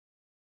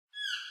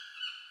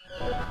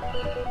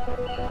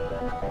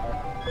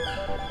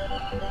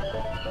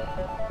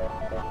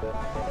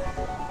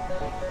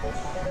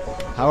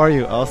How are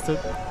you, Austin?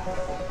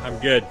 I'm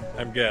good.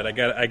 I'm good. I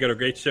got a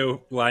great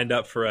show lined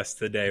up for us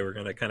today. We're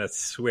gonna kind of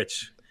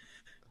switch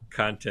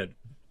content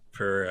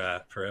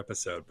per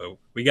episode, but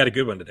we got a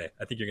good one today.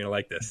 I think you're gonna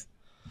like this.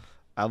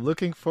 I'm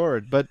looking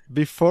forward. But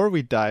before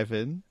we dive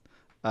in,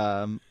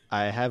 I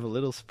have a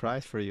little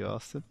surprise for you,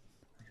 Austin.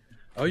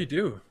 Oh, you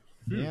do?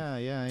 Yeah.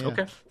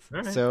 Okay.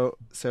 All right. So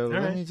All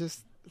let right. me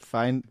just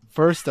find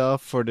first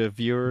off for the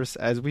viewers.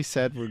 As we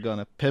said, we're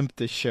gonna pimp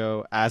the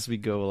show as we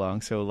go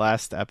along. So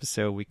last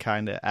episode we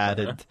kind of Uh-huh.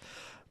 added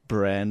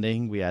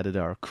branding. We added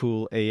our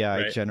cool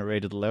AI Right.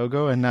 generated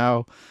logo, and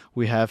now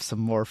we have some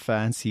more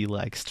fancy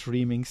like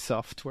streaming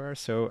software.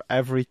 So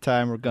every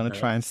time we're gonna Uh-huh.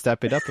 try and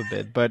step it up a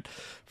bit. But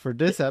for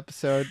this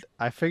episode,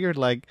 I figured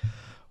like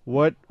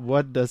what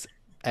does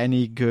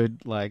any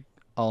good like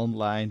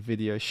online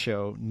video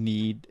show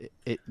need?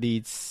 It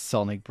needs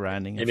sonic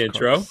branding, An of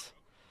intro? course.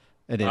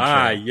 An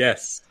Ah, intro.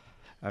 yes.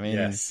 I mean,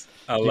 Yes.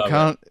 I you love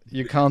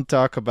it. can't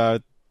talk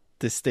about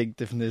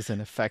distinctiveness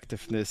and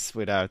effectiveness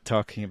without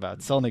talking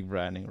about sonic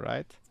branding,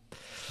 right?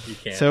 You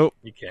can't. So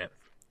You can't.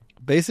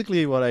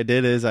 basically, what I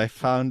did is I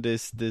found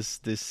this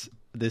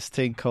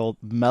thing called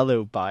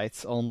Mellow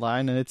Bytes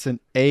online, and it's an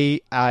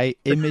AI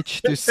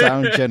image to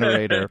sound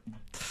generator.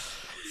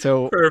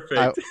 So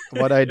Perfect.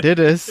 what I did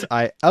is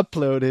I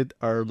uploaded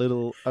our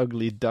little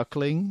ugly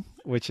duckling,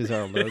 which is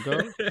our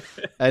logo,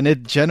 and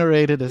it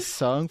generated a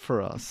song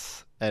for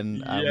us.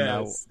 And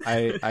Yes.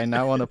 I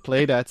now want to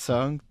play that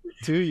song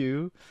to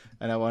you,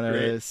 and I want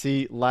Great. to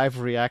see live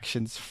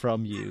reactions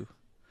from you.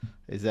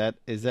 Is that?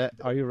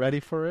 Are you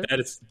ready for it? That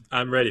is.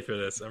 I'm ready for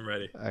this. I'm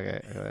ready.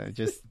 Okay,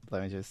 just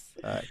let me just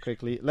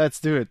quickly. Let's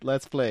do it.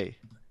 Let's play.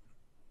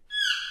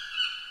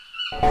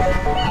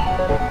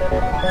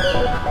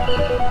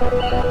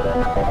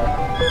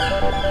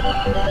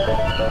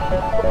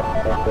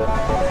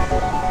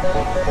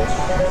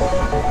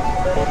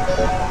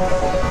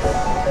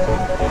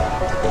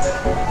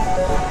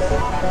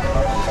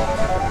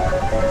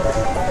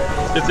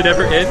 Does it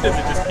ever end? Does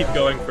it just keep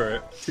going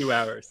for 2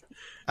 hours?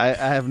 I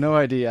have no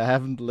idea. I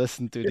haven't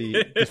listened to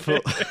the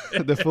full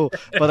the full,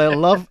 but I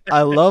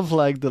love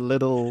like the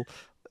little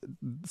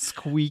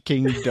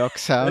squeaking duck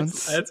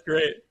sounds. That's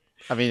great.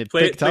 I mean, it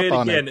Play picked play up it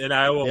on again, it. and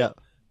I Yeah, will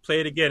play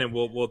it again, and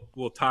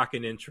we'll talk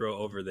an intro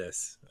over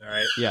this. All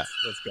right, yeah.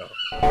 let's go.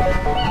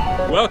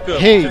 Welcome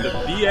Hey, to the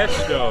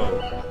BS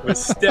Show with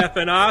Steph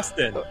and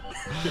Austin.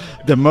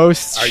 the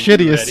most Are you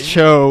shittiest ready?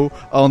 show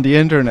on the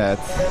internet.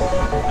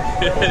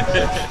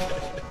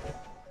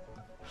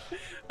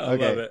 I love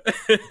Okay,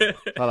 it.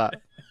 voila.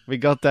 We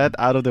got that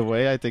out of the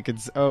way. I think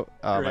it's oh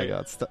my Great.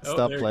 god, Oh,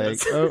 stop there it playing.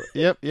 goes. Oh,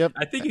 yep.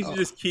 I think you should Oh,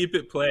 just keep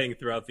it playing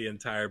throughout the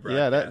entire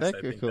yeah, broadcast. that I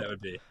could be think cool. I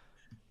that'd be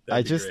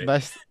just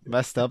great.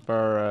 messed up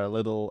our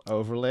little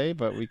overlay,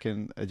 but we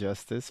can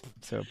adjust this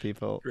so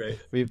people. Great.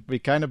 We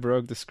kind of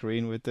broke the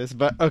screen with this,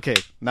 but okay.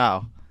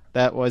 Now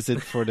that was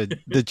it for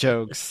the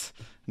jokes.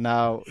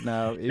 Now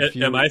if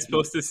Am you I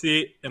supposed to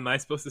see? Am I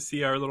supposed to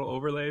see our little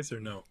overlays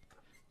or no?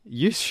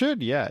 you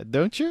should, yeah,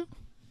 don't you?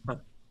 Huh.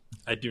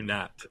 I do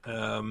not.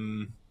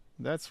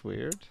 That's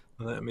weird.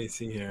 Let me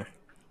see here.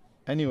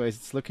 Anyways,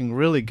 it's looking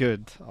really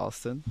good,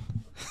 Austin.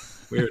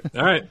 Weird.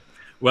 All right.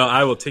 Well,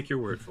 I will take your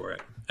word for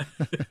it.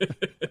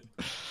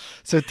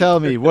 So tell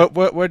me,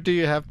 what do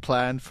you have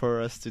planned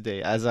for us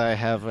today? As I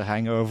have a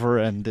hangover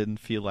and didn't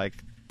feel like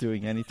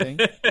doing anything.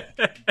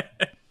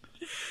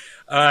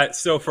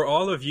 So for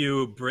all of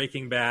you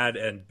Breaking Bad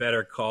and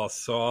Better Call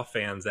Saul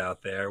fans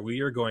out there,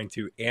 we are going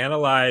to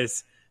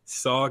analyze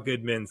Saul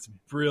Goodman's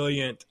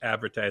brilliant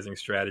advertising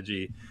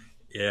strategy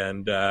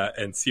and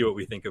see what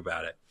we think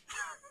about it.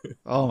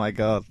 Oh my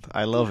God,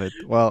 I love it.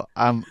 Well,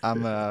 I'm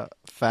a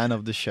fan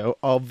of the show,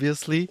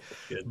 obviously,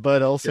 Good, but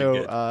good,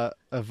 also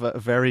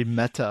good. very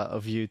meta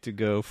of you to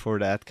go for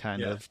that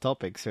kind Yeah. of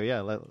topic. So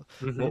yeah,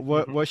 hmm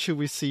what should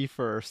we see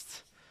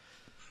first?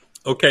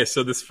 Okay,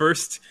 so this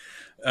first.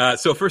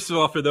 So first of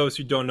all, for those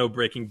who don't know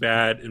Breaking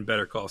Bad and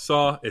Better Call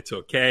Saul, it's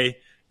okay.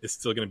 It's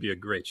still going to be a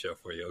great show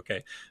for you,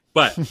 okay?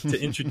 But to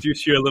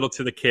introduce you a little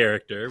to the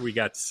character, we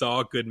got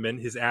Saul Goodman.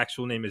 His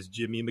actual name is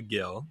Jimmy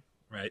McGill,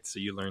 right? So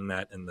you learn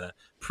that in the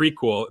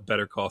prequel,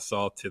 Better Call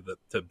Saul,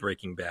 to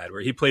Breaking Bad,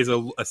 where he plays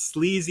a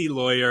sleazy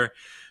lawyer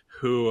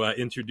who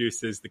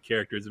introduces the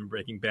characters in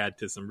Breaking Bad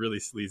to some really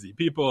sleazy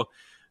people.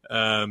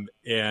 And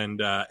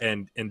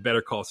in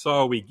Better Call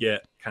Saul, we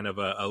get kind of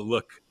a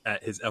look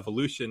at his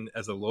evolution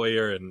as a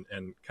lawyer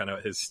and kind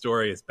of his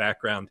story, his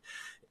background.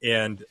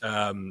 And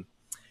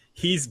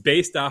he's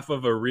based off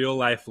of a real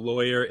life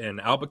lawyer in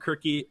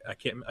Albuquerque.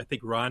 I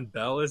think Ron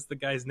Bell is the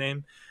guy's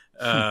name.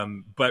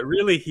 But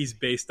really he's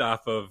based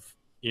off of,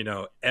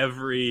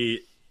 every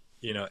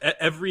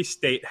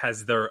state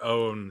has their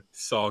own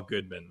Saul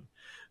Goodman.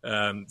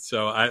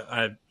 So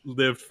I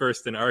lived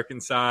first in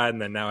Arkansas,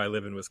 and then now I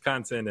live in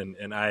Wisconsin,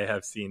 and I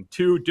have seen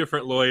two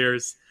different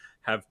lawyers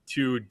have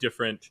two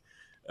different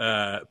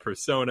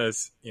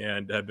personas,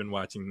 and have been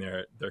watching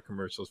their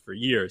commercials for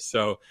years.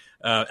 So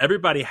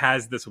everybody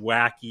has this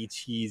wacky,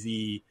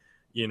 cheesy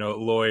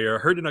lawyer,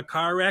 heard in a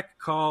car wreck,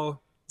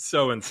 call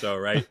so and so,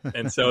 right?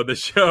 And so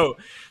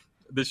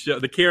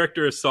the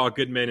character is Saul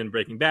Goodman in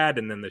Breaking Bad,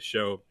 and then the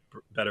show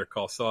Better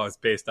Call Saul is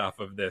based off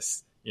of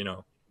this,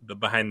 the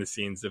behind the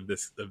scenes of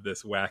this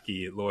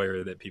wacky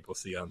lawyer that people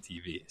see on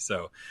TV.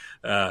 So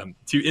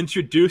to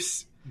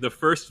introduce the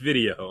first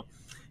video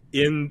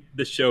in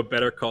the show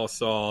Better Call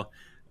Saul,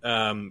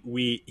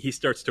 he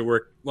starts to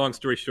work. Long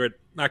story short,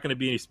 not going to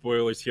be any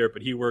spoilers here,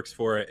 but he works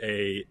for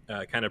a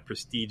kind of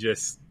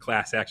prestigious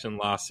class action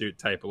lawsuit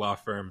type law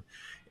firm,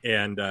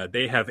 and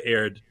they have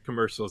aired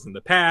commercials in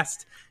the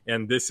past,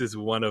 and this is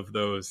one of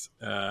those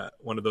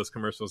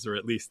commercials, or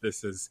at least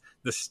this is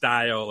the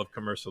style of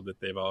commercial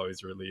that they've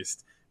always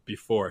released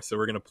before. So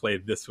we're going to play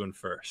this one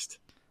first.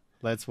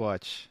 Let's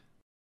watch.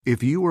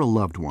 If you or a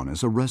loved one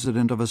is a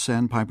resident of a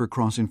Sandpiper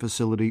Crossing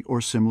facility or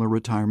similar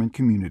retirement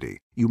community,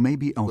 you may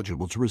be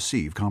eligible to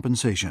receive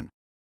compensation.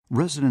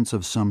 Residents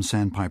of some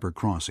Sandpiper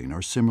Crossing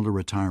or similar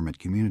retirement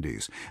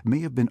communities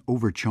may have been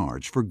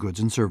overcharged for goods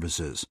and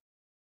services.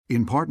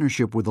 In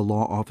partnership with the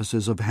law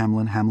offices of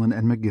Hamlin,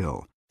 and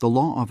McGill, the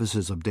law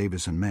offices of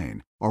Davis and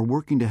Maine are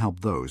working to help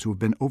those who have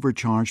been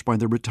overcharged by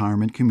their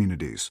retirement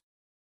communities.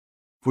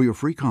 For your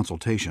free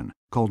consultation,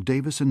 call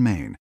Davis and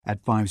Maine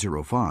at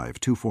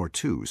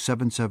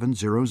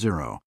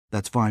 505-242-7700.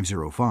 That's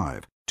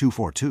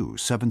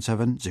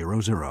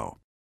 505-242-7700.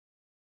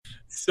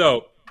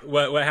 So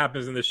what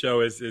happens in the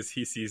show is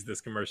he sees this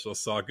commercial.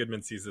 Saul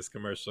Goodman sees this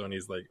commercial, and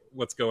he's like,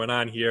 what's going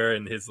on here?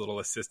 And his little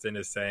assistant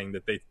is saying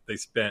that they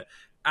spent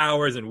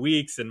hours and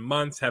weeks and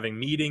months having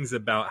meetings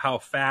about how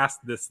fast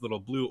this little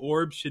blue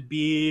orb should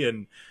be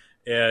and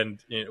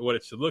what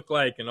it should look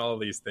like and all of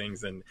these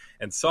things. And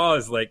Saul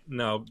is like,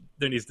 no,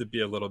 there needs to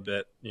be a little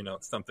bit,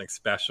 something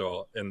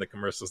special in the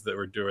commercials that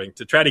we're doing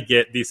to try to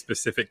get these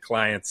specific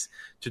clients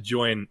to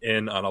join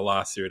in on a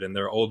lawsuit, and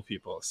they're old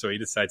people. So he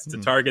decides to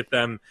target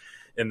them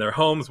in their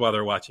homes while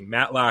they're watching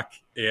Matlock.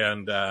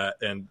 And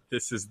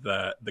this is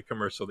the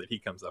commercial that he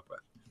comes up with.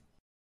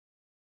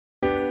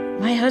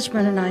 My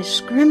husband and I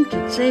scrimped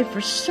and saved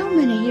for so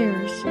many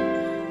years.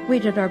 We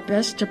did our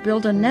best to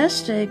build a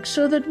nest egg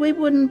so that we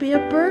wouldn't be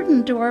a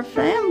burden to our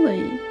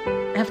family.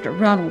 After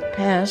Ronald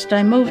passed,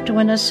 I moved to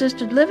an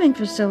assisted living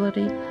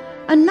facility,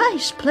 a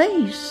nice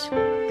place.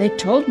 They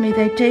told me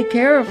they'd take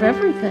care of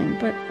everything,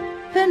 but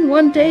then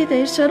one day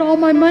they said all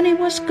my money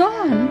was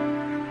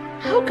gone.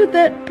 How could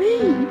that be?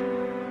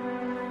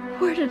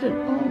 Where did it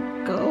all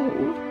go?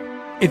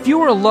 If you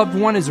or a loved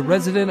one is a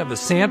resident of a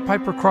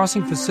Sandpiper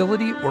Crossing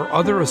facility or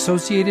other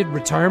associated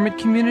retirement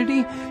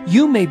community,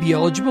 you may be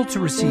eligible to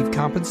receive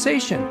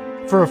compensation.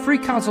 For a free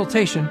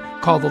consultation,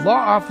 call the law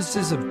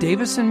offices of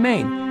Davis and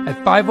Maine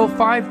at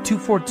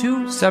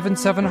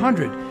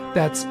 505-242-7700.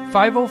 That's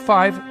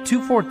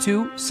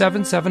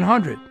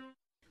 505-242-7700.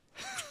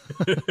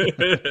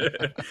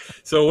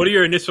 So what are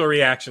your initial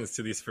reactions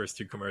to these first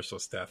two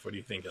commercials, Steph? What are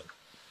you thinking?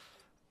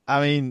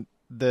 I mean,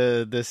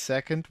 the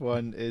second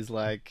one is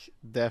like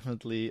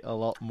definitely a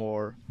lot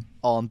more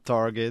on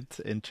target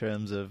in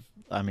terms of,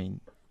 I mean,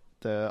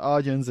 the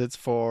audience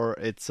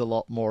it's a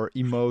lot more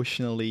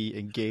emotionally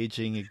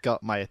engaging. It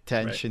got my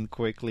attention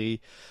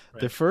quickly.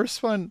 Right. The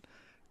first one,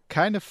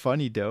 kind of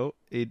funny though.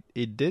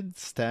 It did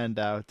stand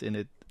out in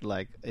its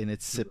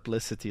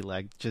simplicity,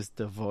 like just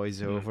the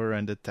voiceover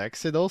and the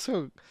text. It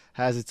also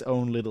has its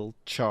own little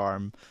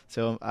charm.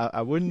 So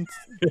I wouldn't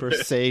per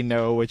se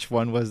know which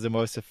one was the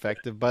most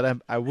effective, but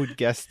I would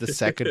guess the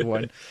second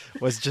one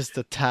was just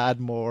a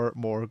tad more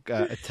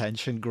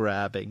attention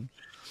grabbing.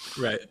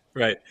 Right.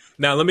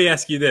 Now let me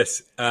ask you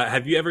this: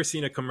 have you ever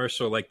seen a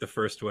commercial like the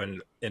first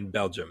one in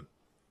Belgium?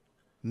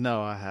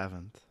 No, I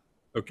haven't.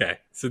 Okay,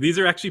 so these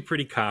are actually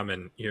pretty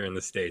common here in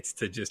the States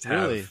to just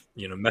have, really?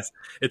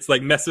 It's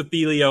like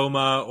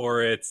mesothelioma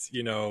or it's,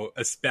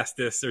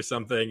 asbestos or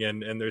something,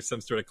 and there's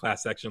some sort of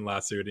class action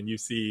lawsuit, and you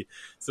see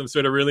some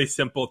sort of really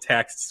simple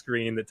text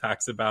screen that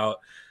talks about,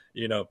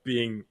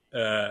 being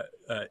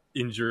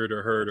injured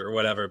or hurt or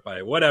whatever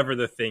by whatever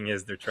the thing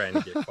is they're trying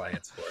to get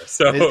clients for.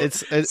 So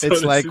it's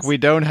like we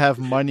don't have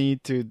money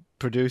to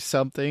produce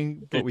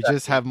something, but we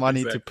just have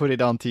money to put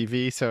it on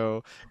TV.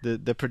 So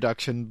the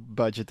production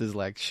budget is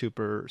like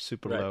super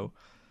low.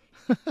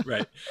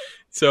 Right.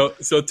 So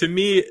to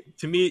me,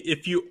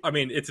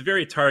 it's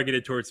very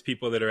targeted towards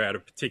people that are at a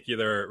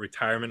particular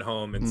retirement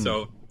home. And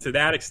so to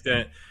that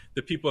extent,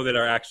 the people that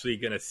are actually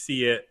going to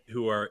see it,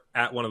 who are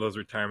at one of those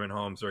retirement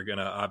homes, are going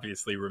to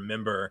obviously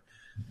remember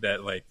that,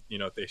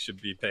 they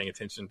should be paying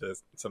attention to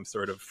some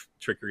sort of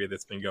trickery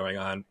that's been going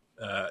on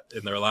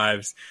in their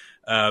lives.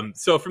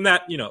 So from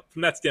that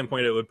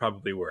standpoint, it would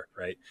probably work,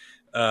 right?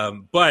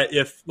 But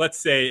let's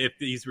say if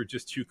these were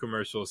just two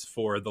commercials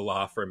for the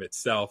law firm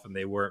itself and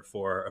they weren't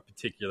for a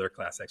particular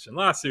class action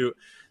lawsuit,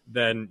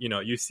 then,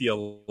 you see a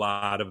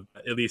lot of,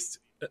 at least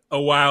a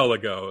while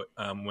ago,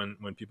 when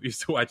people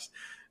used to watch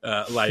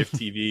live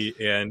TV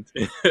and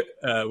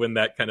when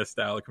that kind of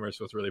style of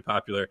commercial was really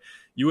popular,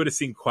 you would have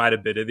seen quite a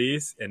bit of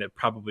these, and it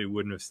probably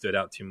wouldn't have stood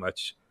out too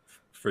much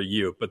for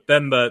you. But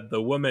then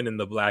the woman in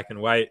the black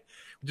and white,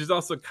 which is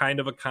also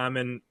kind of a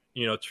common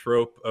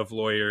trope of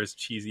lawyers,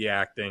 cheesy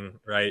acting,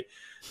 right?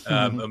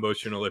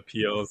 Emotional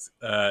appeals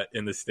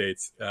in the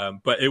States.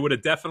 But it would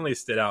have definitely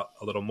stood out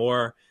a little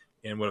more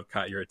and would have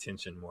caught your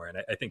attention more. And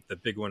I think the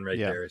big one right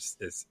Yeah. there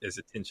is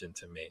attention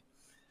to me.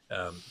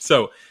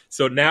 So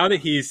now that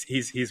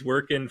he's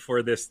working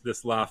for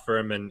this law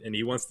firm and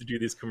he wants to do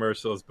these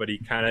commercials, but he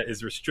kind of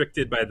is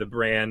restricted by the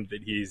brand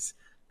that he's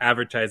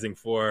advertising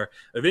for.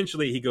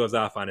 Eventually he goes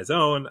off on his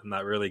own. I'm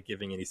not really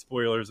giving any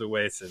spoilers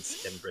away,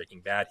 since in Breaking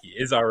Bad he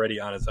is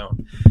already on his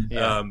own.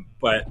 Yeah.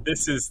 But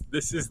this is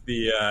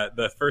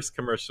the first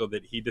commercial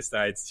that he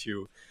decides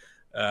to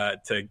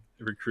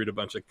recruit a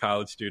bunch of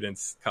college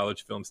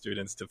film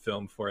students to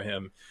film for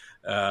him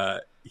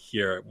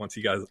here once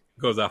he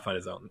goes off on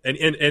his own.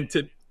 And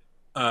to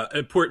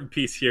important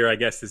piece here, I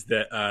guess, is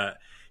that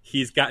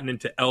he's gotten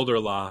into elder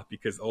law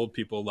because old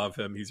people love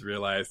him, he's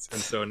realized.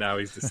 And so now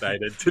he's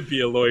decided to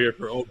be a lawyer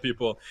for old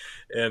people.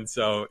 And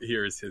so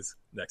here's his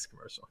next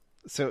commercial.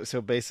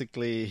 So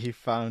basically he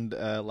found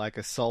like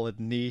a solid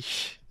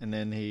niche, and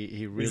then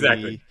he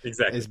really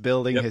exactly. is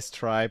building his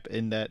tribe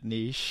in that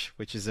niche,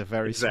 which is a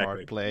very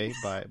smart play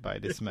by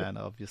this man,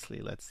 obviously.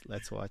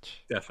 Let's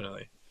watch.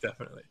 Definitely.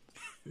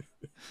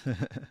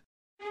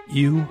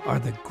 You are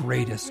the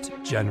greatest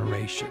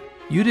generation.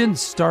 You didn't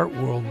start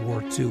World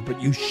War II,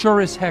 but you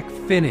sure as heck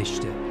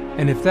finished it.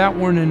 And if that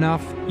weren't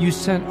enough, you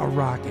sent a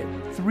rocket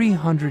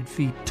 300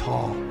 feet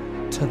tall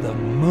to the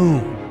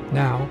moon.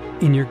 Now,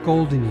 in your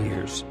golden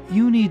years,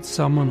 you need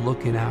someone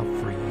looking out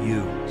for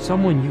you,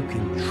 someone you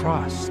can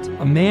trust,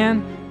 a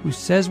man who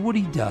says what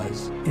he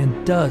does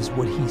and does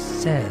what he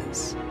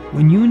says.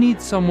 When you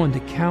need someone to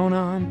count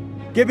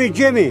on, give me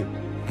Jimmy.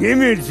 Give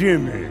me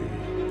Jimmy.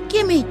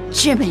 Give me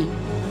Jimmy.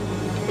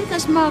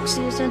 Because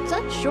Moxie is in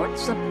such short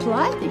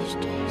supply these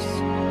days.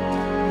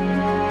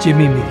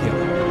 Jimmy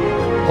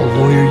McGill, a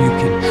lawyer you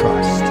can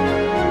trust.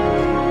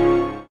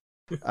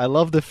 I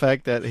love the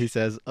fact that he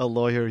says a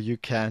lawyer you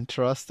can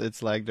trust.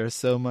 It's like there's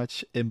so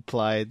much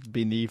implied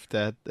beneath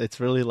that. It's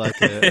really like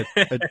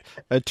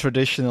a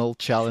traditional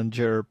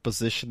challenger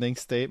positioning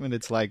statement.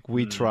 It's like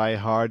we try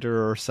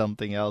harder or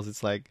something else.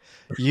 It's like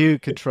you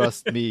can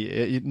trust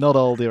me, not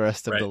all the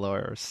rest of the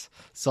lawyers.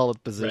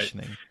 Solid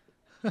positioning.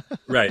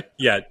 Right.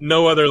 Yeah.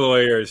 No other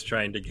lawyer is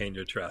trying to gain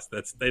your trust.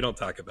 They don't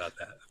talk about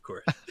that, of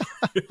course.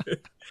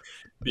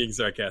 Being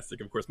sarcastic,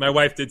 of course. My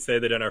wife did say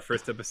that in our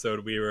first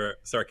episode we were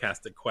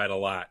sarcastic quite a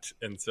lot,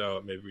 and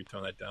so maybe we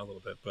tone that down a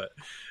little bit. But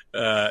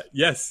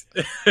yes,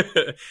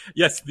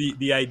 yes.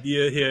 The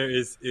idea here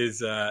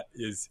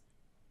is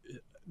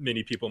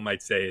many people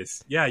might say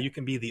is, yeah, you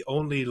can be the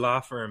only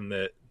law firm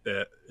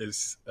that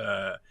is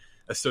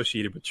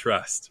associated with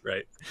trust,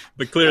 right?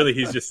 But clearly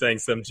he's just saying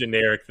some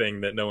generic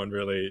thing that no one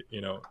really,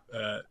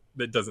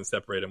 that doesn't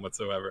separate him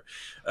whatsoever.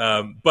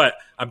 But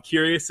I'm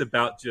curious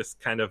about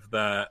just kind of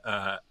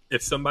the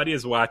if somebody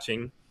is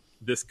watching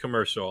this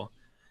commercial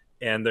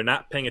and they're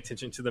not paying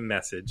attention to the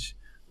message,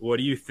 what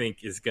do you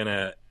think is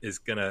gonna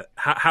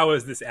how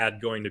is this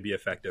ad going to be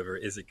effective, or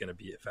is it going to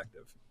be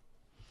effective?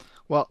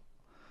 Well,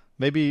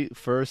 maybe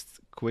first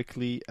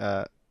quickly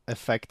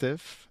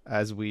effective,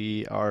 as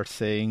we are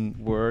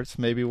saying words.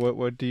 Maybe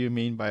what do you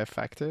mean by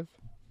effective?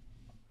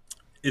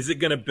 Is it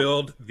going to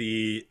build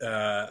the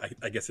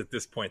I guess at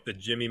this point the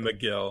Jimmy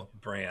McGill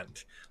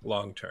brand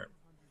long term?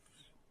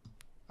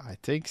 I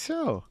think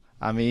so.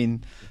 I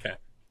mean, okay.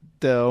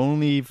 The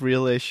only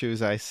real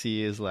issues I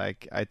see is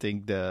like I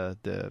think the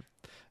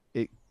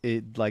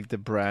like the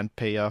brand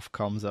payoff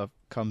comes up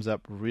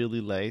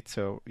really late,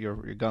 so you're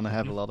gonna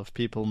have a lot of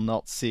people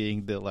not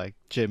seeing the like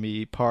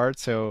Jimmy part.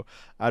 So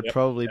I'd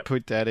probably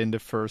put that in the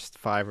first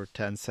 5 or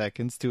 10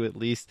 seconds to at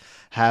least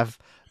have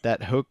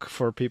that hook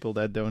for people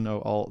that don't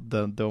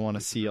want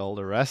to see all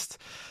the rest.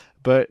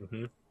 But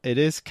it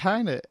is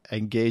kind of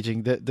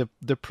engaging.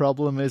 The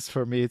problem is,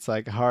 for me, it's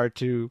like hard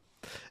to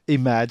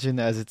imagine,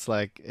 as it's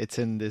like it's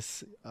in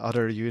this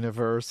other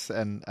universe,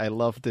 and I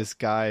love this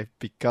guy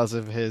because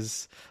of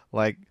his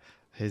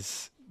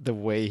the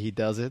way he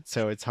does it,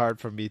 so it's hard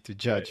for me to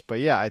judge. Right. But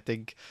yeah, I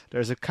think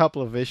there's a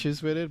couple of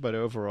issues with it, but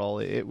overall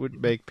it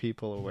would make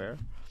people aware.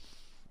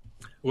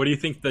 What do you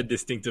think the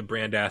distinctive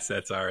brand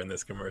assets are in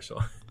this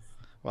commercial?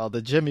 Well,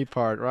 the Jimmy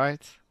part,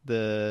 right?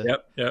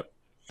 Yep.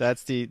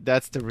 That's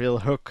the real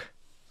hook.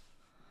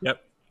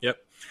 Yep.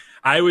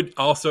 I would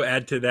also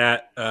add to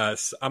that,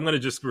 I'm going to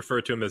just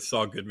refer to him as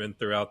Saul Goodman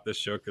throughout this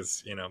show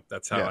because,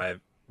 that's how I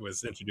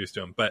was introduced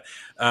to him. But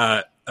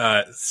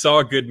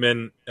Saul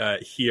Goodman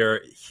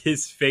here,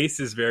 his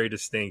face is very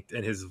distinct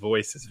and his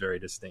voice is very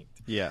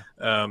distinct. Yeah.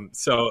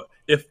 So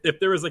if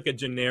there was like a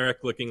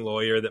generic looking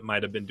lawyer that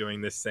might have been doing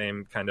this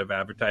same kind of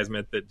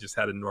advertisement that just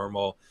had a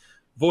normal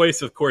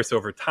voice, of course,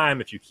 over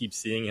time, if you keep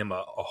seeing him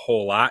a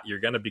whole lot, you're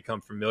going to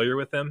become familiar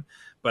with him.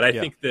 But I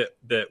think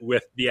that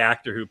with the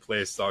actor who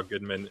plays Saul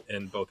Goodman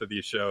in both of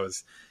these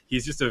shows,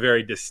 he's just a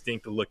very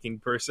distinct looking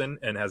person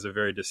and has a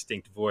very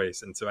distinct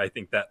voice. And so I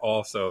think that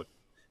also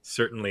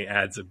certainly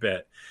adds a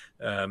bit.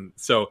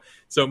 So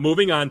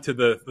moving on to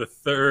the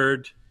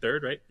third,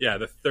 right? Yeah,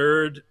 the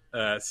third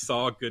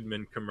Saul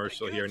Goodman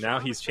commercial here. Now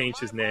he's changed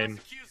his name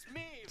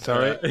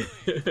Sorry.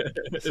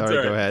 It's Sorry,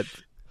 all go right. ahead.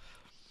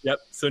 Yep.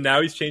 So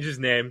now he's changed his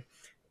name,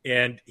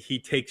 and he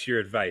takes your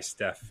advice,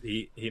 Steph.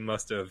 He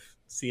must have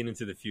seen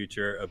into the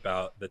future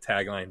about the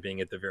tagline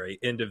being at the very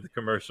end of the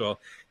commercial,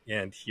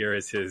 and here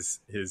is his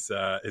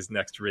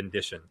next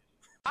rendition.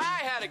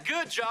 I had a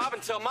good job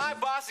until my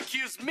boss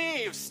accused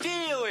me of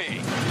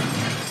stealing.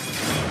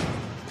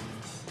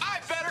 I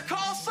better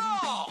call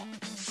Saul.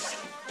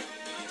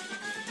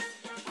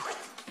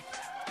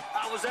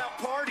 I was out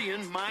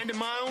partying, minding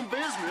my own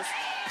business.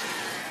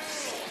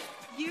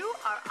 You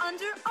are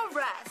under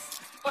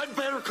arrest. I'd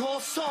better call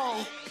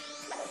Saul.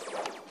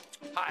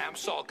 Hi, I'm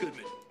Saul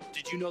Goodman.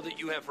 Did you know that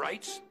you have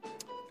rights?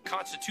 The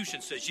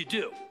Constitution says you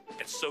do,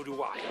 and so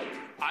do I.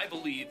 I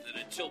believe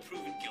that until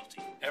proven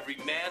guilty, every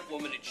man,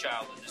 woman, and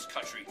child in this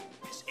country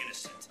is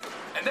innocent.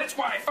 And that's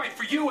why I fight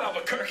for you,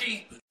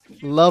 Albuquerque.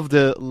 Love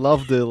the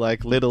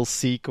like little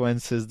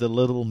sequences, the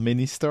little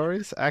mini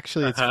stories.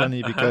 Actually, it's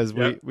funny because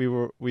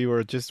we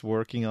were just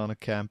working on a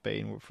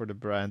campaign for the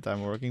brand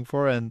I'm working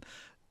for, and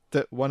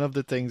one of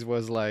the things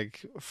was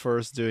like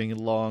first doing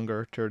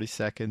longer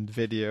 30-second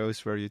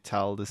videos where you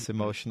tell this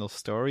emotional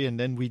story, and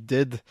then we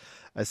did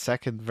a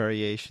second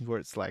variation where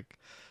it's like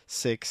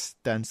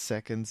 6-10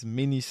 seconds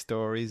mini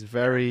stories,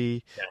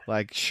 very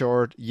like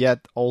short,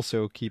 yet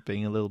also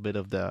keeping a little bit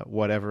of the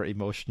whatever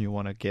emotion you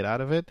want to get out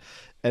of it.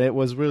 And it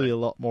was really a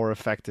lot more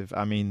effective.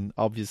 I mean,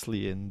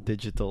 obviously in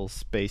digital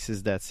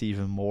spaces that's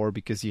even more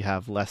because you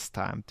have less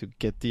time to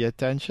get the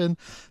attention.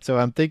 So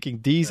I'm thinking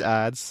these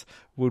ads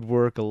would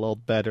work a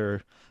lot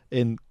better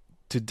in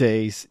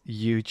today's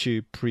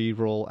YouTube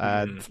pre-roll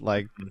ad.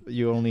 Like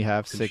you only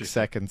have 6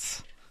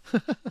 seconds.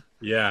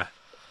 Yeah,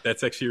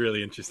 that's actually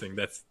really interesting.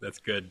 That's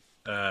good.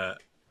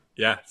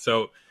 Yeah,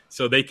 so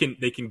they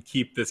can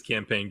keep this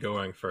campaign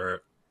going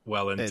for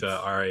well into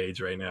our age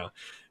right now.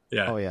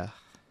 Yeah. Oh yeah.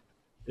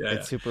 Yeah.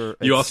 It's super.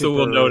 You also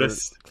will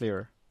notice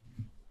clear.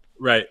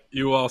 Right.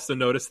 You will also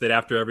notice that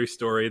after every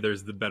story,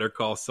 there's the Better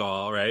Call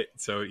Saul, right?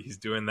 So he's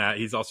doing that.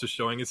 He's also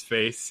showing his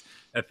face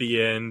at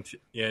the end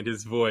and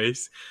his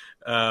voice.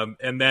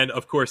 And then,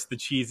 of course, the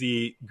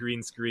cheesy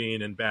green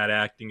screen and bad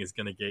acting is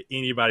going to get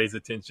anybody's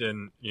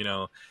attention. You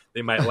know,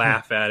 they might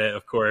laugh at it,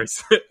 of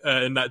course,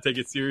 and not take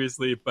it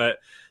seriously. But,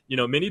 you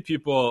know, many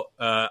people,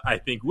 I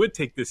think, would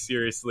take this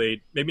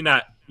seriously. Maybe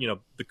not, you know,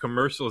 the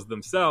commercials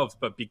themselves,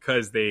 but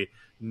because they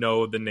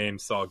know the name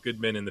Saul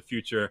Goodman in the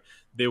future,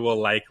 they will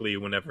likely,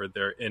 whenever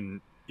they're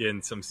in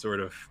some sort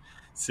of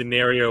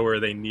scenario where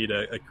they need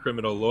a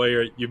criminal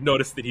lawyer. You've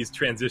noticed that he's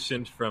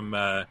transitioned from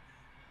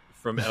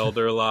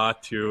elder law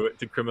to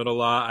criminal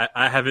law.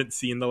 I haven't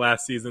seen the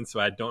last season, so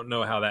I don't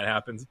know how that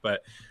happens.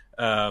 But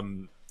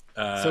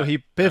so he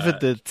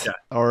pivoted,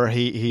 or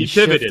he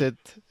pivoted. shifted.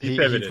 He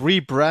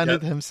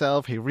rebranded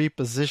himself. He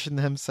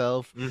repositioned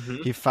himself.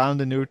 He found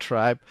a new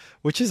tribe,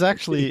 which is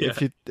actually,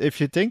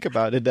 if you think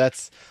about it,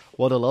 that's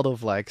what a lot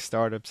of like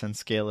startups and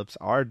scale-ups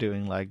are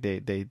doing. Like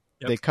they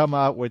come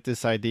out with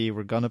this idea,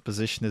 we're gonna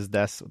position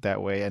this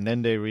that way, and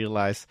then they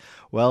realize,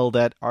 well,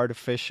 that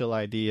artificial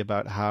idea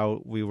about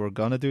how we were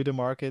gonna do the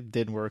market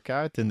didn't work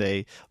out, and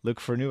they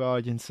look for new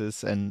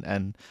audiences,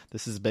 and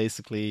this is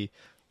basically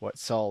what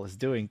Saul is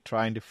doing,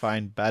 trying to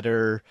find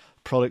better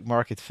product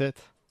market fit.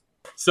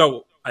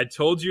 So I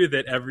told you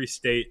that every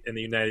state in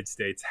the United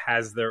States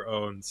has their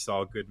own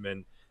Saul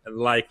Goodman, and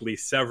likely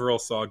several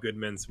Saul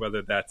Goodmans,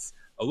 whether that's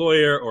a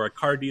lawyer or a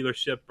car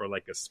dealership or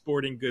like a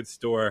sporting goods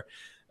store.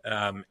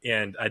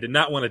 And I did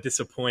not want to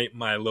disappoint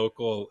my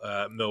local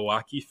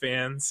Milwaukee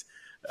fans.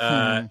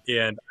 And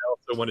I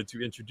also wanted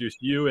to introduce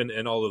you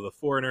and all of the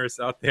foreigners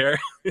out there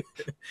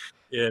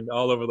and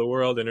all over the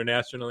world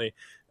internationally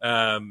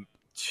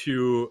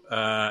to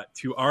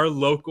our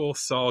local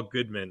Saul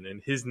Goodman.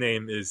 And his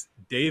name is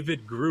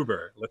David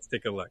Gruber. Let's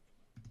take a look.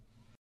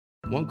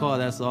 One call,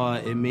 that's all.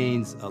 It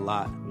means a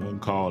lot. One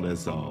call,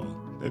 that's all.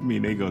 That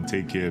mean they gonna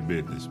take care of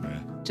business,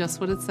 man.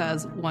 Just what it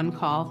says. One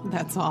call,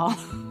 that's all.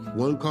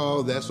 One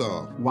call, that's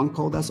all. One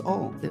call, that's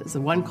all. It's a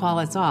one call,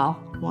 that's all.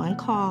 One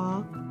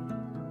call,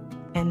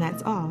 and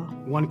that's all.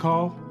 One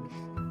call,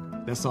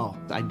 that's all.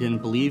 I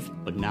didn't believe,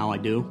 but now I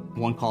do.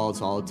 One call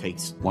is all it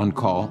takes. One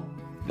call,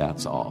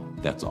 that's all.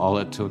 That's all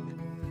it took,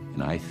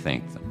 and I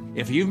thank them.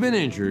 If you've been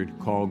injured,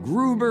 call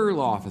Gruber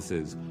Law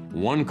Offices.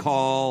 One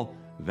call,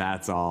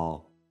 that's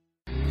all.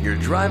 You're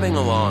driving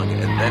along,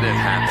 and then it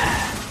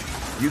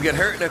happens. You get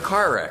hurt in a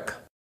car wreck.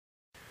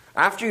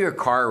 After your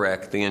car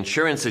wreck, the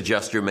insurance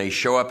adjuster may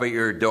show up at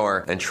your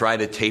door and try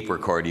to tape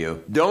record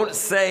you. Don't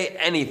say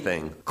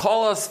anything.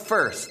 Call us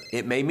first.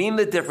 It may mean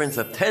the difference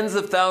of tens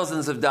of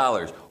thousands of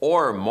dollars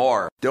or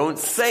more. Don't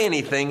say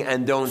anything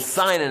and don't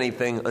sign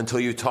anything until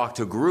you talk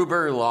to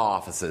Gruber Law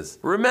Offices.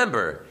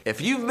 Remember,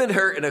 if you've been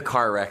hurt in a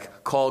car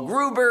wreck, call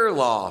Gruber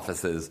Law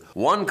Offices.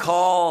 One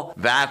call,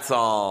 that's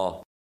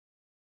all.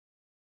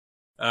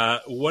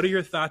 What are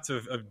your thoughts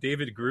of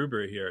David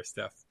Gruber here,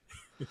 Steph?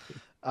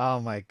 Oh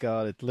my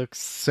god, it looks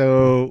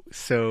so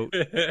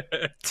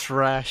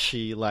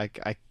trashy. Like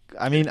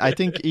I mean, I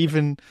think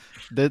even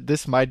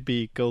this might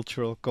be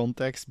cultural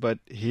context, but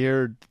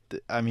here,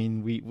 I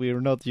mean, we're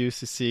not used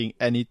to seeing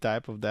any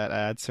type of that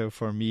ad. So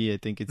for me, I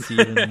think it's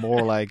even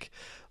more like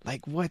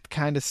what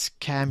kind of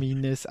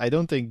scamminess? I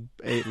don't think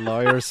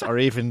lawyers are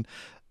even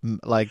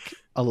like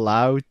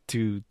allowed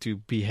to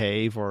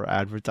behave or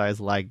advertise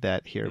like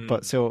that here.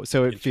 But so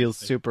it feels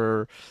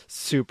super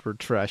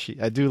trashy.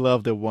 I do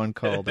love the one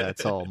call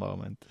that's all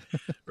moment.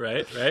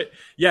 Right.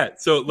 Yeah.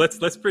 So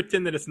let's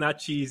pretend that it's not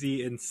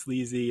cheesy and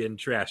sleazy and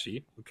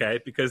trashy, okay?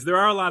 Because there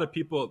are a lot of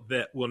people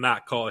that will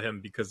not call him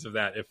because of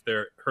that if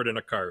they're hurt in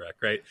a car wreck,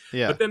 right?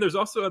 Yeah. But then there's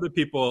also other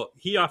people.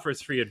 He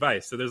offers free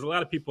advice, so there's a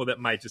lot of people that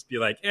might just be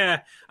like,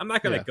 I'm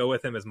not going to go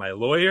with him as my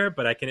lawyer,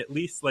 but I can at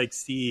least like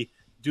see.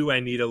 Do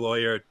I need a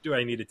lawyer? Do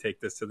I need to take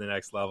this to the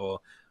next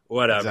level?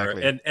 Whatever.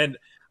 Exactly. And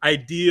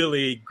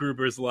ideally,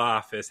 Gruber's law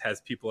office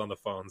has people on the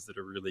phones that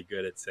are really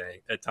good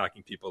at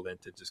talking people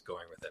into just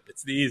going with it.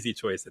 It's the easy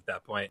choice at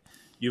that point.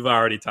 You've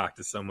already talked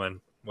to someone,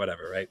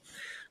 whatever, right?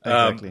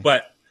 Exactly.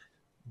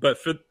 But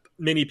for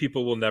many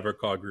people will never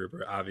call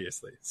Gruber,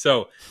 obviously.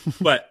 So,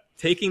 but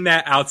taking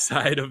that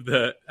outside of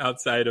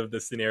the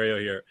scenario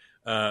here,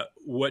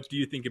 what do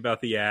you think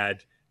about the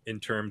ad? In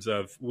terms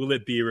of will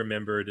it be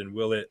remembered and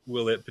will it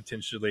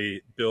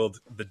potentially build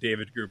the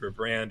David Gruber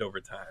brand over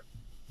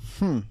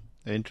time?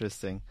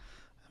 Interesting.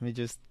 Let me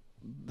just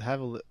have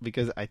a look,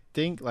 because I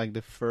think like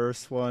the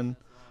first one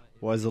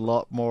was a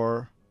lot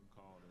more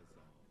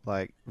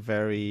like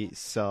very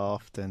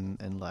soft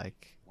and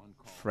like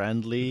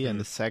friendly, and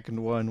the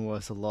second one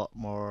was a lot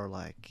more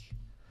like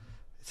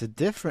it's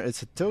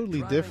a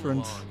totally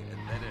different.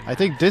 I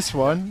think this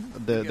one,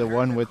 the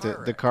one with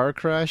the car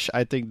crash,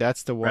 I think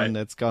that's the one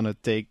that's gonna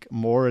take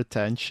more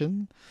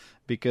attention,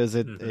 because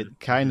it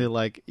kind of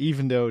like,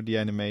 even though the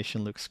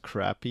animation looks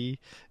crappy,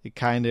 it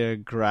kind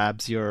of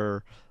grabs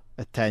your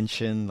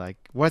attention, like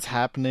what's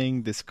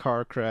happening, this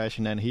car crash,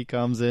 and then he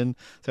comes in.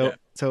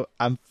 So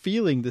I'm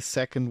feeling the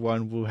second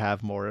one will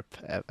have more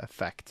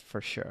effect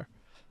for sure.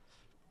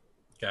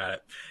 Got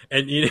it.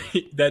 And you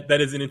know, that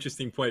is an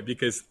interesting point,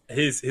 because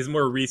his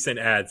more recent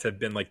ads have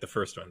been like the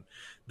first one,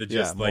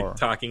 like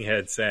talking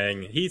head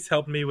saying he's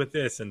helped me with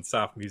this and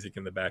soft music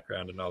in the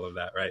background and all of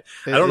that, right?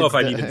 I don't know if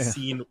I've even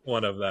seen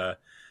one of the.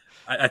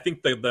 I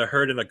think the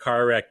hurt in a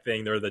car wreck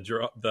thing, or the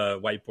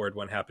whiteboard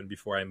one happened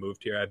before I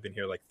moved here. I've been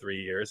here like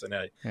 3 years, and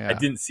I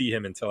didn't see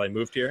him until I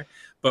moved here.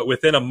 But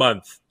within a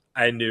month,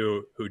 I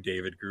knew who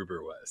David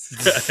Gruber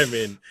was. I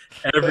mean,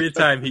 every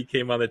time he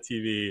came on the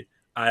TV,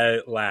 I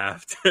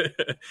laughed.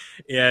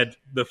 And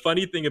the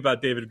funny thing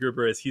about David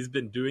Gruber is he's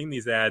been doing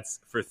these ads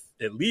for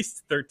at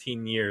least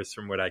 13 years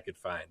from what I could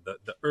find.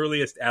 The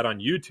earliest ad on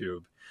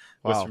YouTube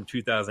was from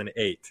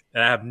 2008.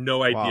 And I have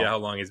no idea how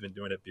long he's been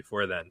doing it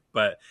before then.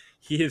 But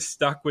he has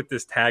stuck with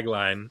this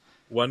tagline,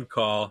 one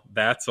call,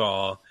 that's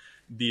all,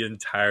 the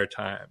entire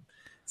time.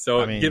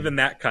 So given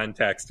that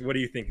context, what do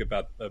you think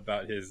about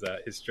his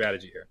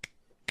strategy here?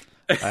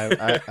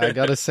 I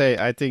gotta say,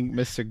 I think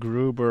Mr.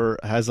 Gruber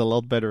has a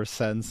lot better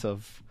sense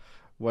of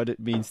what it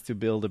means to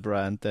build a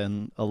brand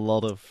than a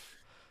lot of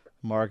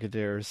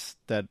marketers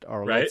that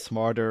are a lot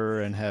smarter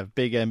and have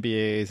big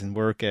MBAs and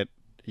work at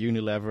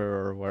Unilever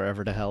or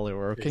wherever the hell they're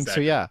working.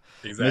 Exactly. So yeah,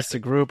 exactly.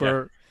 Mr.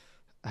 Gruber,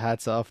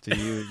 hats off to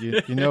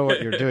you. You know what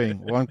you're doing.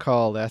 One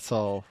call, that's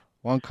all.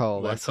 One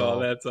call, that's all.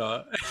 That's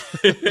all.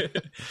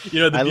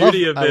 You know, the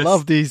beauty of this. I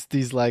love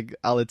these like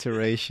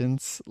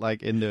alliterations,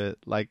 like in the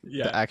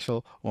the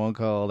actual one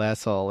call,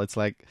 that's all. It's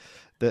like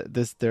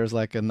there's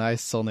like a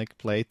nice sonic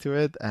play to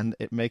it, and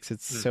it makes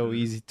it so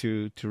easy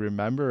to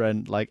remember.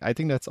 And like I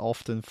think that's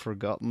often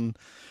forgotten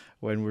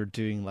when we're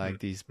doing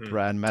like these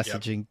brand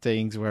messaging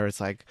things, where it's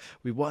like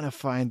we want to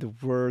find the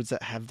words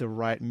that have the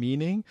right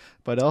meaning,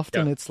 but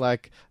often it's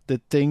like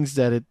the things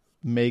that it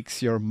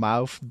makes your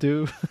mouth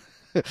do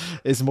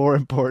is more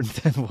important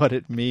than what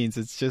it means.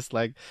 It's just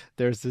like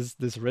there's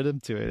this rhythm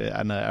to it,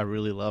 and I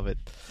really love it.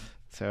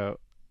 So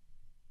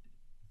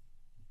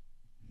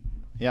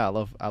yeah,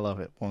 I love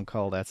it. One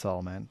call, that's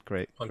all, man.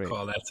 Great. One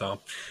call, that's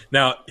all.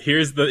 Now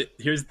here's the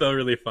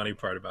really funny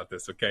part about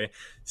this. Okay,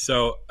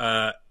 so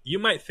you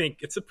might think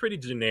it's a pretty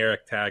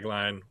generic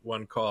tagline.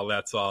 One call,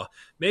 that's all.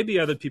 Maybe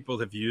other people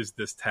have used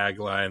this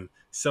tagline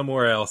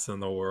somewhere else in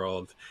the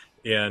world,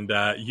 and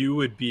you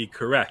would be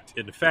correct.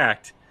 In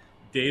fact,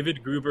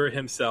 David Gruber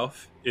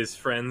himself is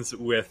friends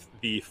with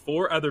the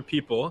 4 other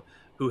people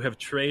who have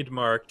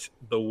trademarked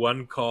the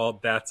one call,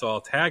 that's all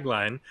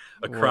tagline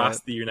across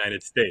the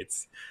United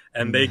States.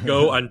 And they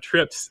go on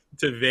trips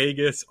to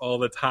Vegas all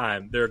the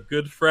time. They're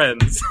good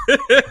friends.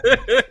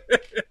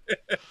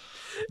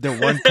 The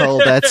one call,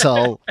 that's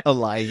all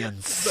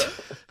alliance.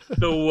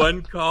 The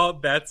one call,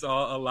 that's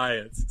all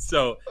alliance.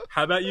 So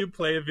how about you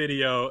play a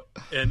video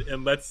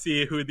and let's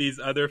see who these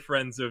other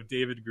friends of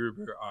David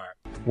Gruber are.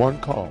 One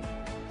call,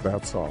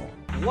 that's all.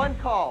 One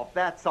call,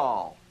 that's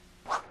all.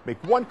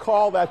 Make one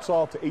call, that's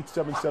all, to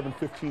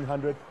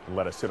 877-1500 and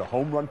let us hit a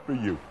home run for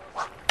you.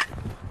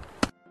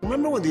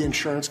 Remember when the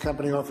insurance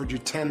company offered you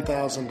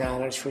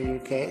 $10,000 for your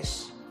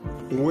case?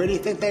 Where do you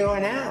think they are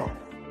now?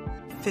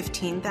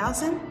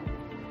 15,000?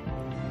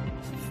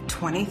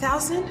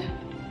 20,000?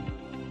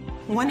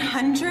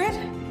 100?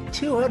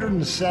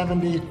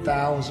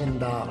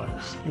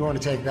 $270,000. You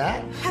want to take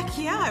that? Heck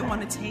yeah, I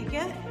want to take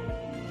it.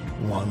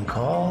 One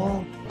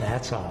call,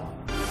 that's all.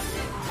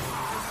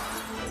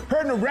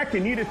 Heard in a wreck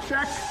and need a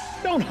check?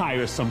 Don't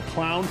hire some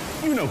clown.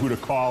 You know who to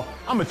call.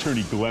 I'm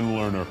attorney Glenn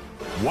Lerner.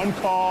 One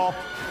call,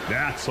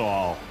 that's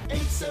all.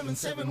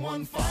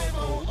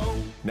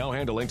 877-1500. Now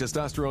handling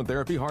testosterone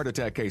therapy heart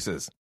attack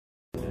cases.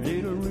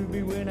 Little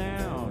Ruby went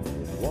out,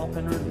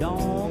 walking her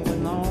dog,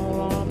 and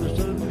all of a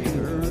sudden she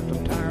heard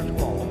some tires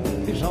squall.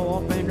 She saw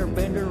a fender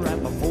bender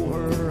right before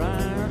her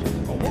eyes.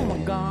 A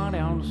woman got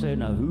out and said,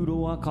 now who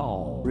do I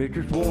call?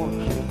 Richard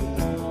Schwartz.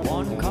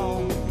 One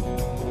call,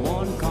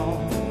 one call,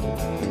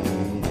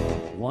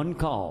 one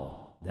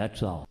call.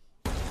 That's all.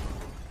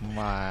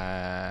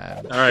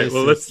 Man. All right,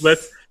 well, let's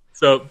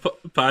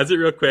pause it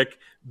real quick.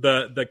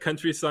 The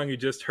country song you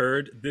just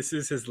heard, this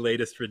is his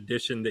latest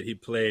rendition that he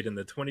played in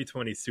the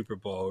 2020 Super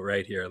Bowl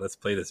right here. Let's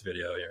play this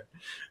video here.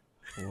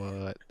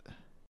 What?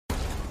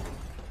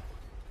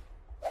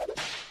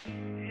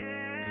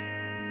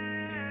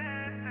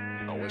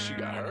 Oh, when she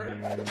got hurt,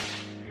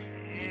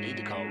 you need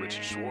to call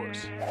Richard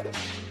Schwartz.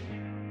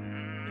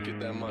 Get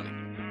that money.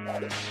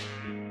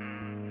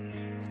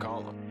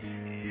 Call him.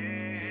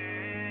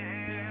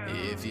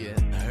 If you're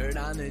hurt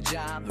on the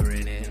job or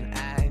in an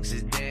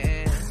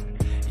accident,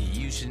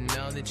 you should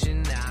know that you're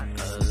not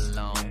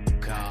alone.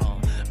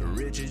 Call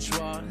Richard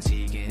Schwartz,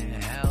 he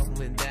can help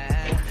with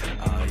that.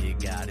 All you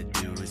gotta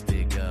do is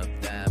pick up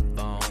that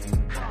phone.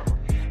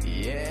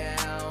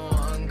 Yeah,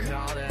 one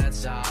call,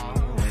 that's all.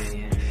 When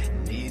you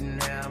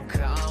need help,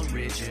 call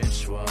Richard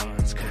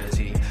Schwartz, 'cause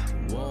he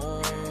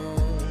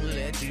won't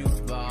let you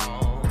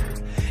fall.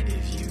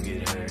 If you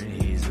get hurt,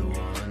 he's the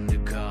one to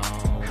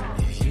call.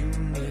 If you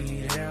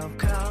need help,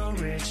 call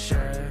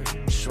Richard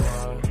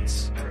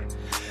Schwartz.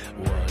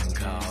 One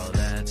call,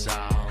 that's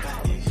all.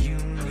 If you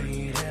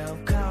need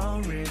help,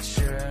 call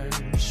Richard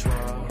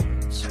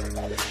Schwartz.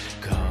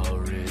 Call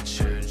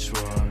Richard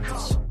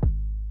Schwartz.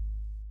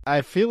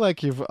 I feel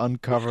like you've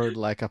uncovered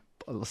like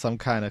some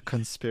kind of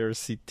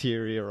conspiracy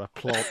theory or a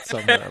plot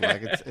somewhere.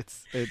 Like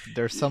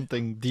there's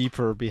something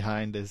deeper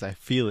behind this. I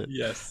feel it.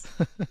 Yes,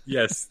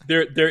 yes.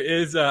 There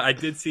is. I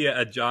did see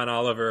a John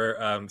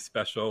Oliver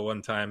special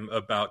one time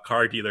about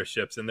car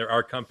dealerships, and there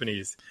are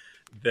companies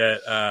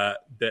that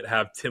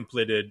have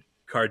templated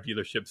car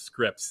dealership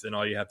scripts, and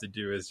all you have to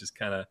do is just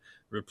kind of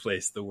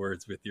replace the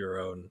words with your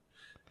own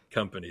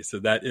company. So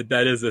that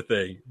is a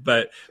thing.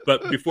 But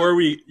before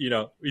we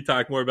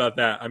talk more about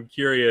that, I'm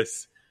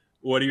curious,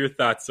 what are your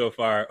thoughts so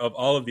far of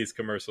all of these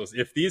commercials?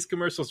 If these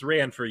commercials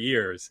ran for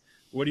years,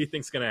 what do you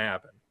think's going to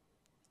happen?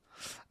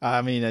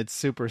 I mean, it's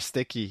super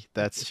sticky.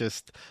 That's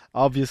just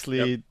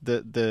obviously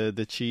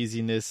the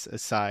cheesiness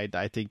aside.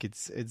 I think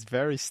it's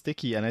very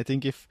sticky, and I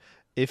think if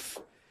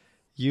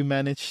you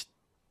manage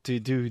to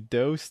do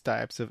those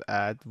types of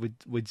ad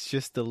with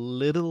just a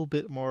little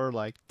bit more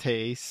like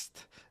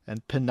taste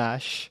and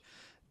panache,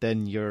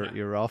 then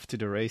you're off to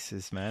the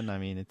races, man. I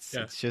mean, it's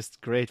just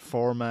great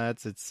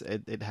formats.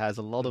 It has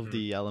a lot of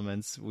the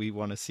elements we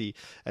want to see.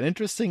 And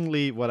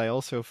interestingly, what I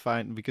also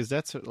find, because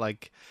that's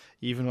like,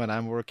 even when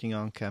I'm working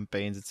on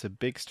campaigns, it's a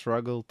big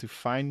struggle to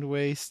find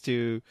ways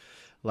to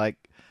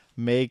like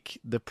make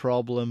the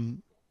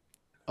problem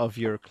of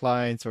your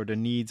clients or the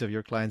needs of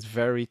your clients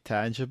very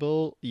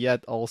tangible,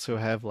 yet also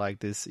have like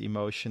this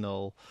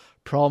emotional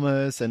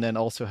promise, and then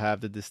also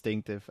have the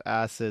distinctive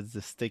assets,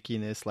 the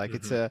stickiness. Like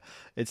it's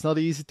not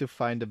easy to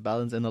find the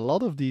balance, and a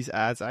lot of these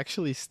ads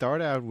actually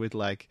start out with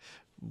like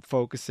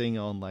focusing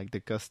on like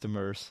the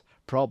customer's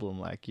problem.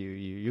 Like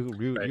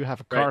you have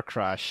a car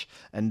crash,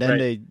 and then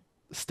they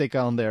stick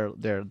on their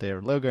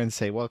logo and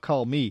say, well,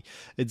 call me.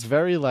 It's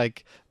very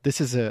like, this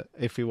is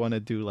if we want to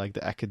do like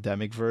the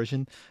academic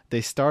version,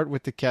 they start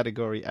with the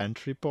category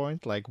entry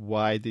point, like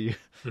why do you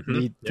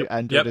need to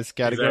enter this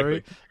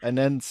category, and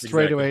then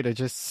straight away they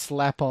just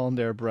slap on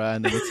their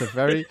brand, and it's a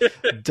very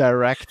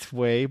direct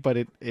way, but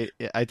it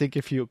I think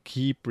if you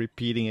keep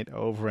repeating it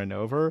over and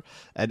over,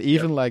 and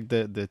even like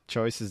the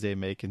choices they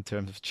make in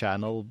terms of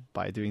channel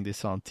by doing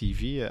this on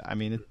TV, I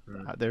mean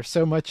there's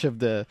so much of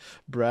the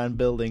brand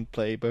building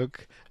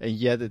playbook, and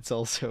yet it's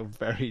also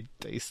very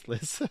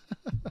tasteless.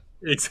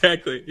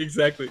 Exactly.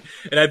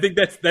 And I think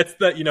that's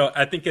the,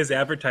 I think as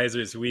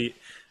advertisers, we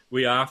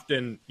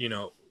often,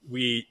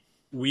 we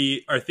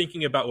are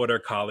thinking about what our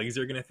colleagues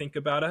are going to think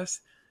about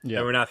us. Yeah.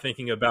 And we're not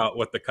thinking about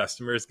what the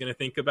customer is going to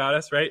think about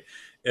us, right?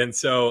 And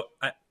so,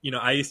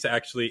 I used to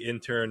actually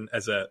intern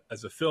as a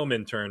film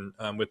intern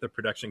with a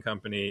production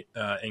company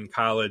in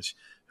college,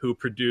 who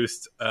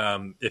produced,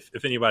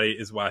 if anybody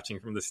is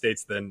watching from the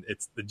States, then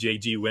it's the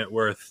J.G.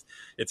 Wentworth,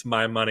 It's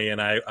My Money and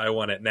I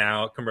Want It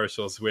Now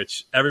commercials,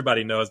 which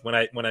everybody knows. When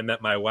I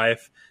met my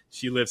wife,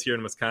 she lives here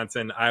in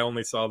Wisconsin. I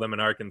only saw them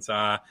in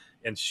Arkansas,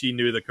 and she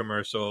knew the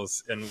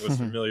commercials and was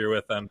familiar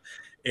with them.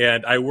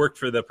 And I worked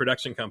for the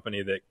production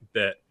company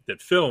that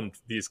filmed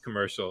these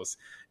commercials.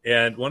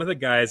 And one of the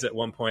guys at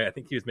one point, I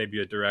think he was maybe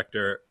a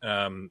director,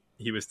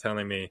 he was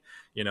telling me,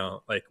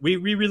 like, we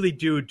really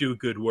do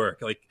good work.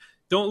 Like,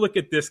 don't look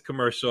at this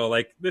commercial.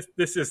 Like,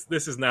 this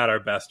is not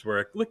our best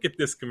work. Look at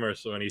this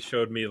commercial. And he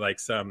showed me like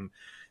some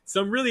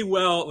really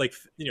well, like,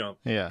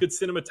 good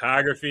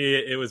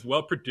cinematography. It was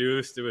well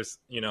produced. It was,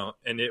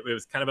 and it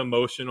was kind of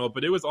emotional,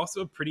 but it was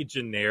also a pretty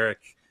generic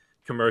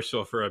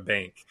commercial for a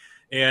bank.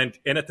 And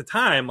at the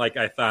time, like,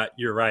 I thought,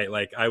 you're right.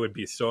 Like, I would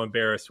be so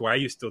embarrassed. Why are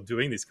you still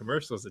doing these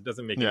commercials? It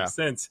doesn't make any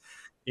sense.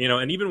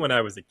 And even when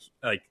I was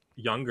like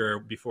younger,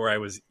 before I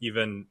was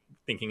even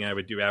thinking I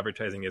would do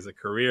advertising as a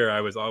career,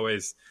 I was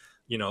always,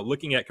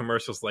 looking at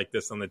commercials like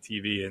this on the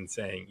TV and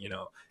saying,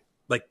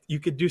 like, you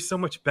could do so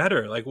much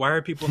better. Like, why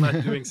are people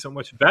not doing so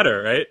much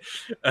better? Right.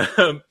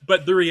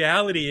 But the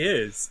reality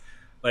is,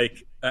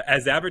 like,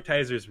 as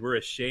advertisers, we're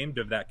ashamed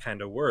of that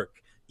kind of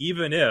work,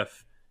 even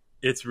if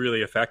it's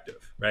really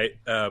effective, right?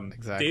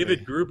 Exactly.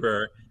 David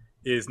Gruber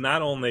is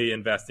not only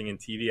investing in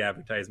TV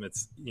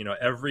advertisements,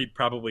 every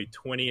probably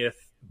 20th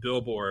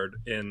billboard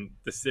in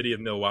the city of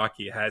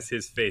Milwaukee has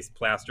his face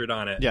plastered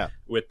on it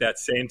with that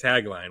same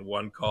tagline,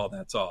 one call,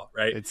 that's all,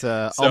 right? It's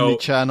a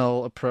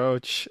omni-channel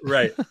approach.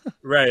 Right.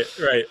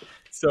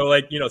 So,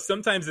 like,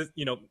 sometimes,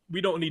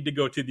 we don't need to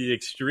go to the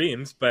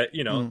extremes, but,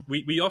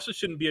 we also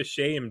shouldn't be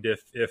ashamed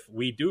if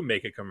we do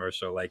make a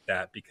commercial like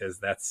that, because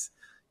that's,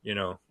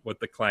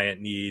 what the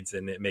client needs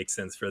and it makes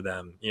sense for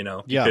them,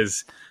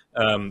 because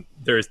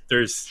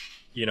there's,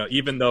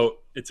 even though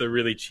it's a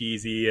really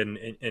cheesy and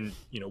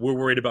we're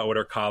worried about what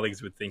our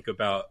colleagues would think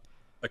about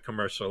a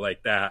commercial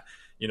like that,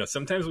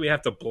 sometimes we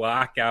have to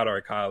block out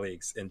our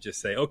colleagues and just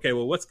say, okay,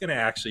 well, what's going to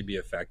actually be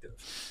effective,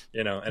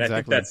 and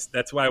exactly. I think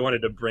that's why I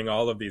wanted to bring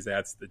all of these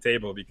ads to the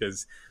table,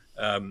 because,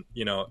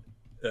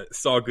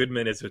 Saul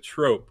Goodman is a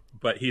trope,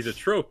 but he's a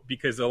trope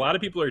because a lot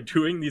of people are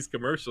doing these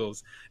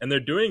commercials and they're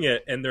doing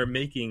it and they're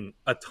making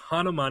a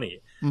ton of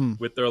money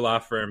with their law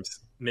firms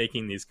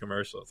making these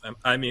commercials.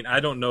 I mean, I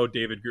don't know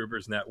David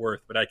Gruber's net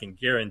worth, but I can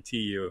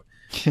guarantee you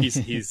he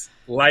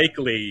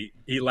likely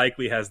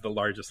has the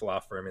largest law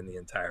firm in the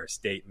entire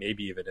state,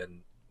 maybe even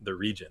in the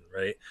region,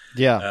 right?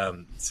 Yeah.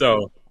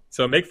 So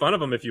make fun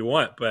of him if you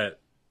want,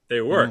 but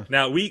they work.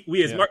 Now we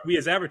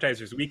as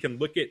advertisers, we can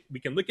look at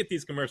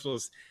these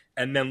commercials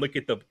and then look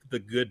at the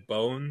good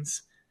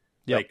bones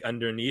like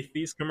underneath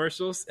these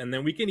commercials, and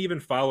then we can even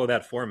follow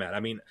that format. I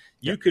mean,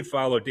 you could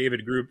follow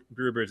David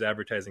Gruber's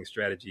advertising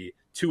strategy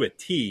to a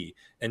T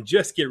and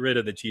just get rid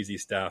of the cheesy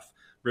stuff,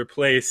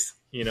 replace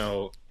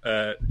yourself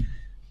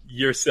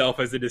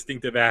as a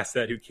distinctive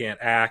asset who can't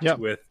act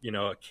with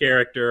a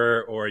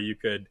character, or you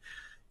could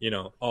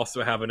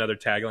also have another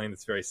tagline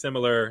that's very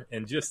similar,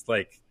 and just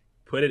like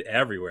put it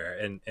everywhere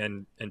and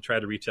try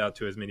to reach out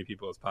to as many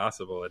people as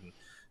possible.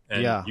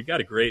 And you got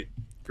a great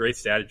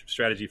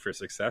strategy for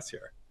success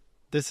here.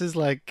 This is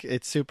like,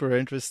 it's super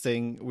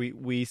interesting.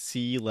 We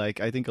see, like,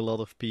 I think a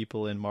lot of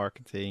people in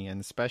marketing and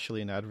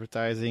especially in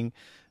advertising,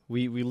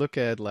 we look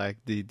at like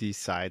these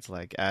sites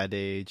like Ad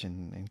Age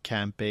and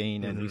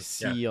Campaign, and we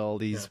see all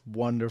these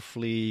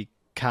wonderfully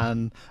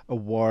Cannes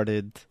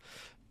awarded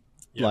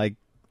like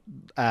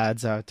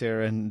ads out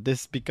there, and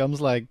this becomes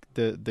like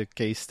the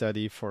case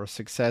study for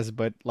success.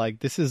 But like,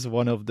 this is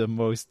one of the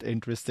most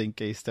interesting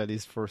case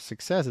studies for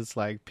success. It's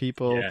like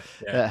people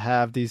that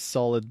have these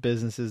solid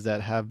businesses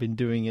that have been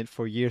doing it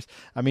for years.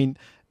 I mean,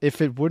 if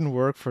it wouldn't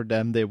work for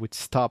them, they would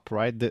stop,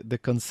 right? The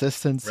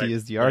consistency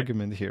is the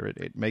argument here.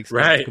 It makes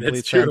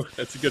complete sense.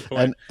 That's a good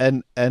point.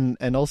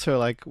 And also,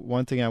 like,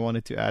 one thing I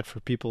wanted to add for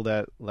people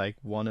that like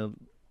want to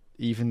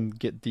even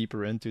get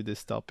deeper into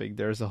this topic,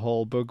 there's a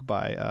whole book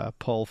by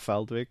Paul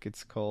Feldwick.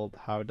 It's called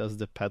How Does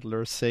the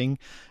Peddler Sing?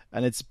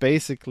 And it's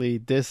basically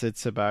this.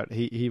 It's about,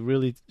 he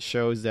really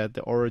shows that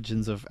the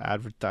origins of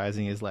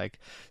advertising is like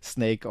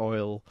snake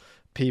oil,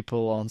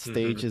 people on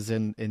stages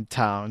in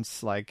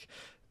towns, like,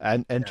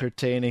 and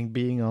entertaining,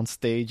 being on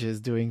stages,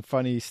 doing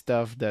funny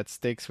stuff that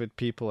sticks with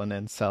people, and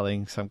then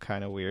selling some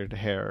kind of weird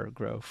hair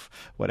growth,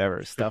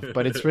 whatever stuff.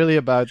 But it's really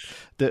about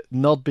the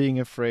not being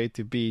afraid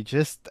to be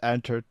just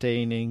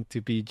entertaining,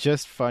 to be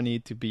just funny,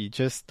 to be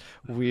just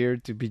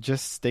weird, to be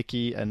just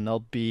sticky, and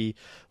not be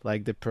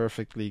like the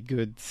perfectly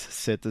good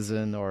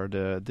citizen or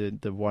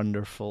the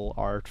wonderful,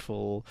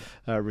 artful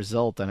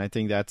result. And I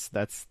think that's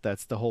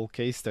the whole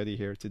case study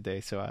here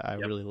today. So I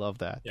really love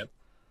that.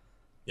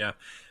 Yeah.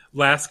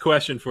 Last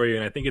question for you,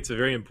 and I think it's a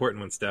very important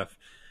one, Steph.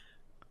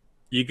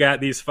 You got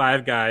these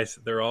 5 guys.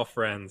 They're all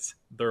friends.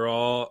 They're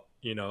all,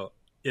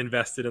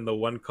 invested in the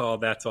one call,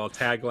 that's all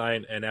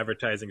tagline and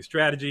advertising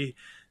strategy.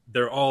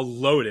 They're all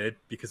loaded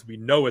because we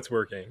know it's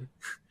working.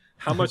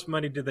 How much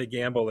money do they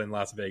gamble in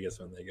Las Vegas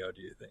when they go,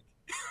 do you think?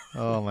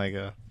 Oh, my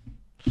God.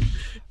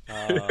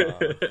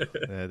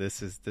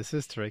 This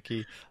is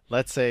tricky.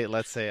 Let's say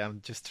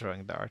I'm just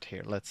throwing the dart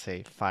here. Let's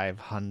say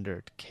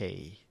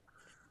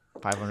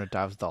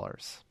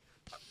 $500,000.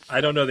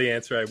 I don't know the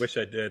answer. I wish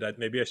I did.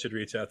 Maybe I should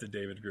reach out to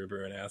David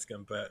Gruber and ask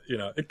him. But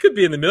it could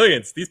be in the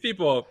millions. These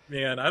people,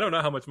 man, I don't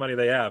know how much money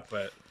they have,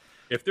 but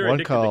If they're One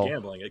addicted call. to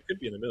gambling, it could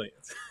be in the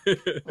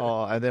millions.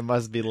 Oh, and they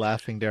must be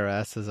laughing their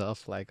asses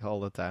off like all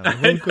the time.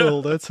 One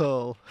call, that's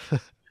all.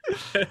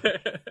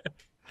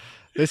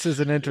 This is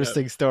an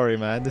interesting story,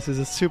 man. This is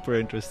a super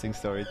interesting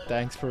story.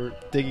 Thanks for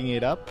digging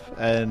it up,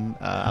 and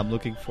I'm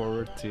looking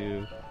forward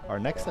to our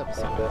next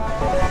episode.